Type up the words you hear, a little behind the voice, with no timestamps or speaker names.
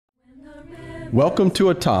Welcome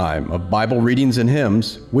to a time of Bible readings and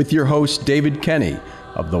hymns with your host, David Kenny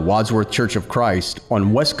of the Wadsworth Church of Christ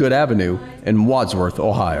on Westgood Avenue in Wadsworth,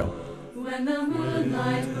 Ohio. When the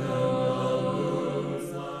moonlight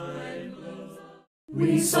glows,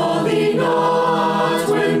 we saw thee not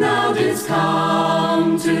when thou didst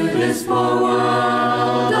come to this poor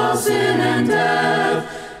world of sin and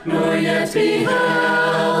death, nor yet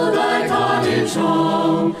beheld thy cottage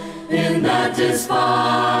home in that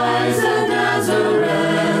despised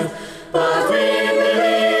Nazareth. But we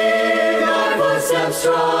believe thy footsteps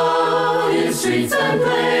trod in streets and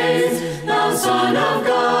plains, thou Son of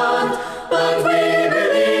God. But we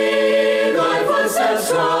believe thy footsteps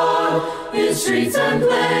trod in streets and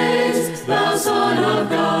plains, thou Son of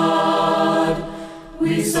God.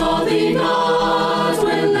 We saw thee not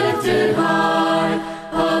when lifted high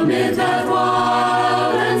amid that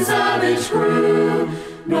wild and savage crew,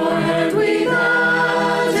 nor heard we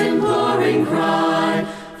that imploring cry,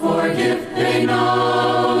 forgive, they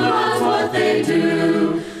know not what they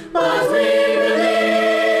do. But we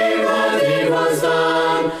believe the deed was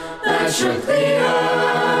done that shook the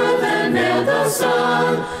earth and nailed the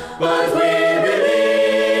sun. But we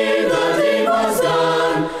believe the deed was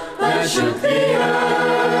done that shook the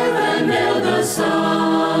earth and nailed the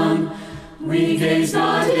sun. We gaze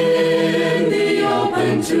not in the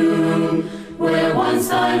open tomb where once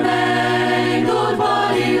thy mangled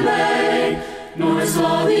body lay, nor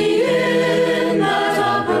saw thee in that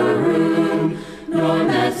upper room, nor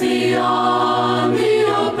met thee on the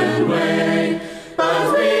open way.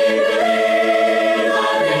 But we believe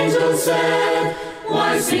that angel said,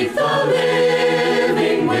 why seek the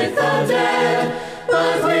living with the dead?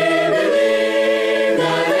 But we believe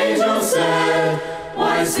that angel said,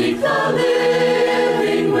 why seek the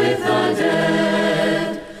living with the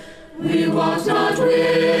dead? We walked not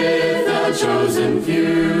with the chosen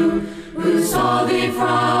few, who saw thee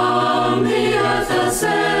from the earth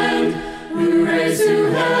ascend, who raised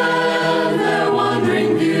to heaven their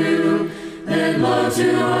wandering view, then low to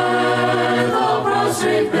earth all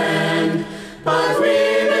prostrate bend. But we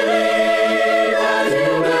believe that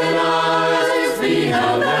human eyes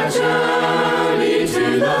beheld that journey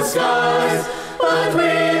to the skies. But we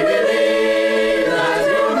believe that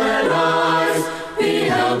human eyes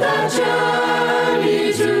beheld that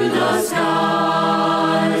journey to the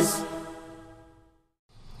skies.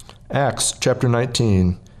 Acts chapter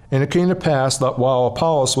 19. And it came to pass that while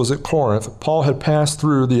Apollos was at Corinth, Paul had passed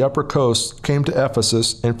through the upper coast, came to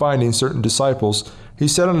Ephesus, and finding certain disciples, he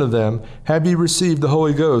said unto them, Have ye received the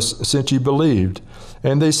Holy Ghost since ye believed?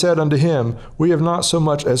 And they said unto him, We have not so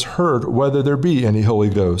much as heard whether there be any Holy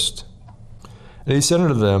Ghost. And he said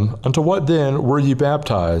unto them, Unto what then were ye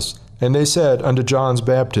baptized? And they said, Unto John's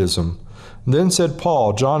baptism. Then said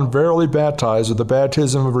Paul, John verily baptized with the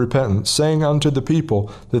baptism of repentance, saying unto the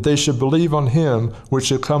people that they should believe on him which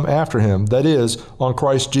should come after him, that is, on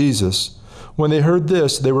Christ Jesus. When they heard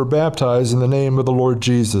this, they were baptized in the name of the Lord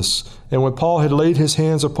Jesus. And when Paul had laid his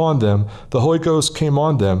hands upon them, the Holy Ghost came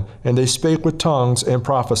on them, and they spake with tongues and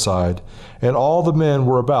prophesied. And all the men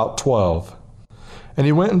were about 12. And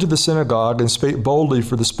he went into the synagogue and spake boldly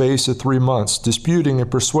for the space of 3 months, disputing and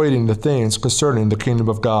persuading the things concerning the kingdom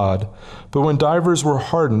of God. But when divers were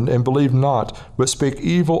hardened and believed not, but spake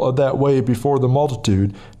evil of that way before the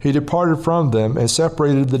multitude, he departed from them and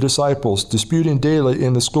separated the disciples, disputing daily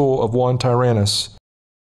in the school of one Tyrannus.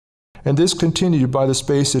 And this continued by the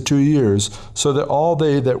space of 2 years, so that all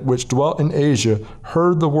they that which dwelt in Asia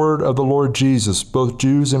heard the word of the Lord Jesus, both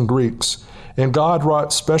Jews and Greeks. And God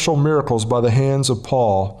wrought special miracles by the hands of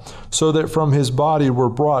Paul, so that from his body were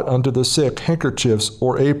brought unto the sick handkerchiefs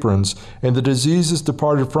or aprons, and the diseases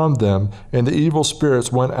departed from them, and the evil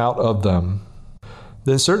spirits went out of them.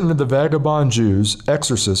 Then certain of the vagabond Jews,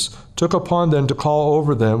 exorcists, took upon them to call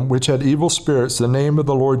over them which had evil spirits the name of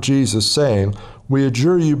the Lord Jesus, saying, We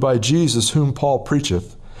adjure you by Jesus whom Paul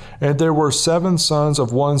preacheth. And there were 7 sons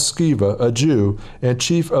of one Sceva, a Jew, and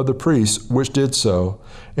chief of the priests, which did so.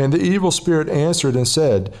 And the evil spirit answered and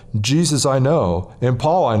said, Jesus I know, and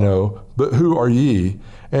Paul I know, but who are ye?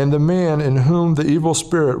 And the man in whom the evil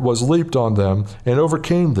spirit was leaped on them, and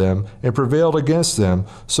overcame them, and prevailed against them,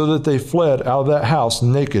 so that they fled out of that house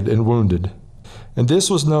naked and wounded. And this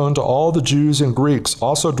was known to all the Jews and Greeks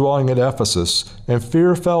also dwelling at Ephesus, and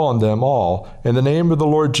fear fell on them all, and the name of the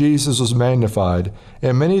Lord Jesus was magnified.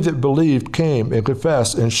 And many that believed came and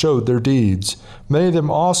confessed and showed their deeds. Many of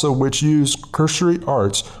them also which used cursory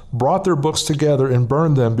arts brought their books together and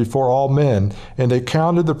burned them before all men, and they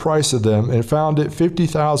counted the price of them, and found it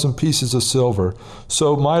 50,000 pieces of silver.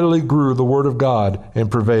 So mightily grew the word of God,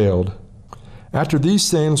 and prevailed. After these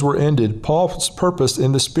things were ended, Paul purposed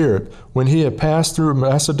in the Spirit, when he had passed through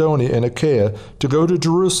Macedonia and Achaia, to go to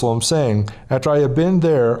Jerusalem, saying, After I have been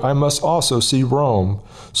there, I must also see Rome.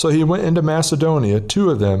 So he went into Macedonia,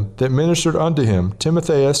 2 of them that ministered unto him,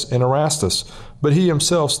 Timotheus and Erastus. But he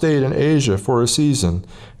himself stayed in Asia for a season.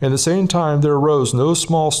 And the same time there arose no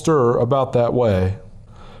small stir about that way.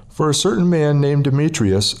 For a certain man named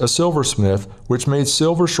Demetrius, a silversmith, which made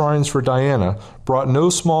silver shrines for Diana, brought no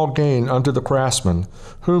small gain unto the craftsmen,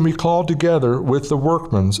 whom he called together with the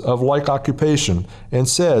workmen of like occupation, and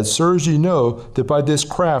said, Sirs, ye know that by this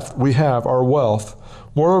craft we have our wealth.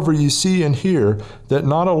 Moreover, ye see and hear that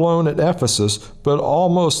not alone at Ephesus, but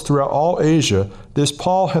almost throughout all Asia, this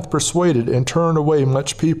Paul hath persuaded and turned away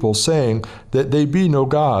much people, saying that they be no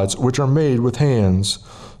gods, which are made with hands.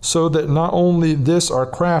 So that not only this our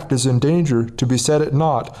craft is in danger to be set at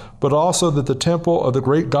naught, but also that the temple of the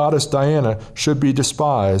great goddess Diana should be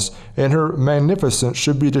despised, and her magnificence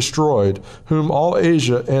should be destroyed, whom all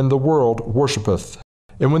Asia and the world worshipeth.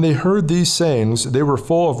 And when they heard these sayings, they were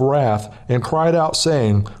full of wrath, and cried out,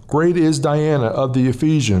 saying, Great is Diana of the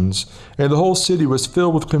Ephesians. And the whole city was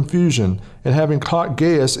filled with confusion. And having caught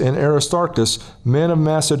Gaius and Aristarchus, men of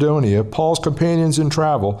Macedonia, Paul's companions in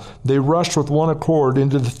travel, they rushed with one accord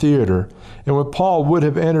into the theater. And when Paul would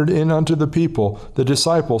have entered in unto the people, the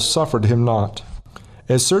disciples suffered him not.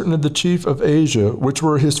 And certain of the chief of Asia, which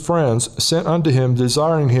were his friends, sent unto him,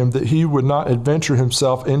 desiring him that he would not adventure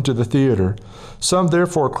himself into the theater. Some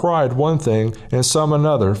therefore cried one thing, and some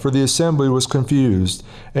another, for the assembly was confused,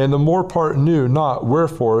 and the more part knew not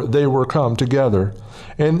wherefore they were come together.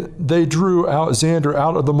 And they drew Alexander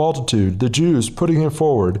out of the multitude, the Jews putting him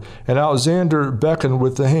forward. And Alexander beckoned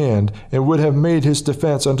with the hand, and would have made his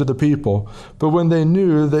defense unto the people. But when they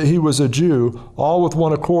knew that he was a Jew, all with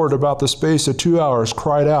one accord about the space of 2 hours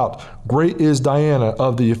cried out, Great is Diana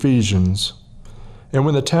of the Ephesians. And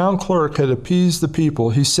when the town clerk had appeased the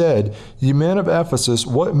people, he said, Ye men of Ephesus,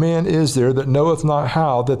 what man is there that knoweth not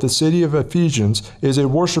how that the city of Ephesians is a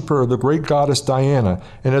worshipper of the great goddess Diana,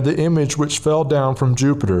 and of the image which fell down from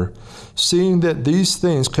Jupiter? Seeing that these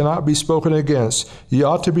things cannot be spoken against, ye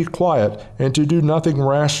ought to be quiet, and to do nothing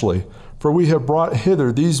rashly. For we have brought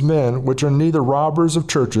hither these men, which are neither robbers of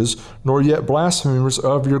churches, nor yet blasphemers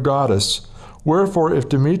of your goddess. Wherefore, if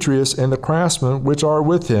Demetrius and the craftsmen which are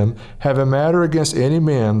with him have a matter against any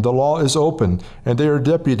man, the law is open, and they are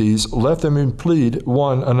deputies, let them plead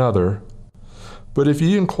one another. But if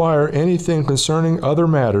ye inquire anything concerning other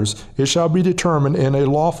matters, it shall be determined in a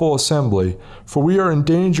lawful assembly. For we are in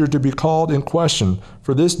danger to be called in question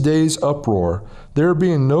for this day's uproar, there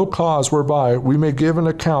being no cause whereby we may give an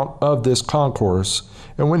account of this concourse.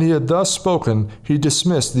 And when he had thus spoken, he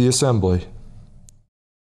dismissed the assembly.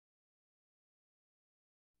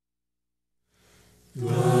 The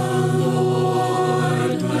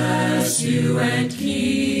Lord bless you and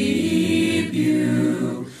keep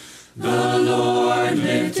you. The Lord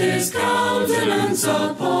lift his countenance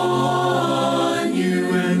upon you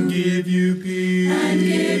and give you peace. And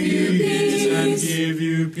give you peace. And give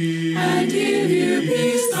you peace. And give you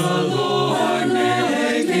peace. The Lord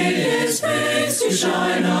make his face to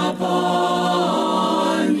shine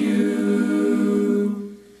upon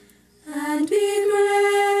you. And be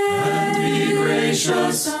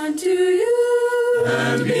gracious unto you,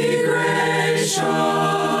 and be gracious.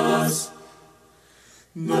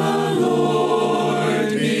 The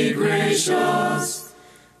Lord be gracious,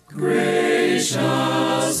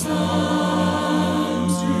 gracious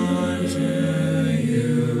unto you.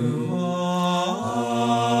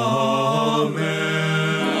 Amen.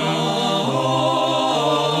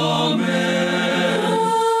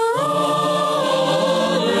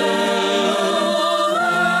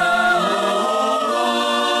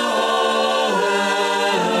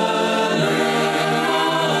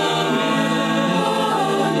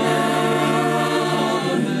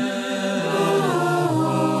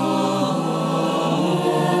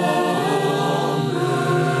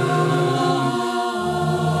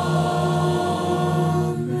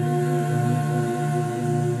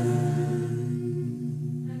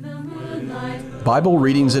 Amen. Bible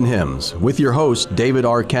Readings and Hymns with your host, David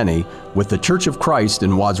R. Kenny, with the Church of Christ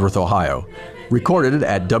in Wadsworth, Ohio. Recorded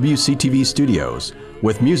at WCTV Studios,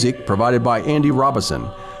 with music provided by Andy Robison,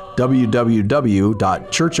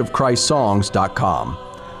 www.churchofchristssongs.com.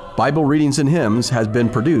 Bible Readings and Hymns has been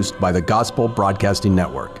produced by the Gospel Broadcasting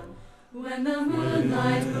Network. When the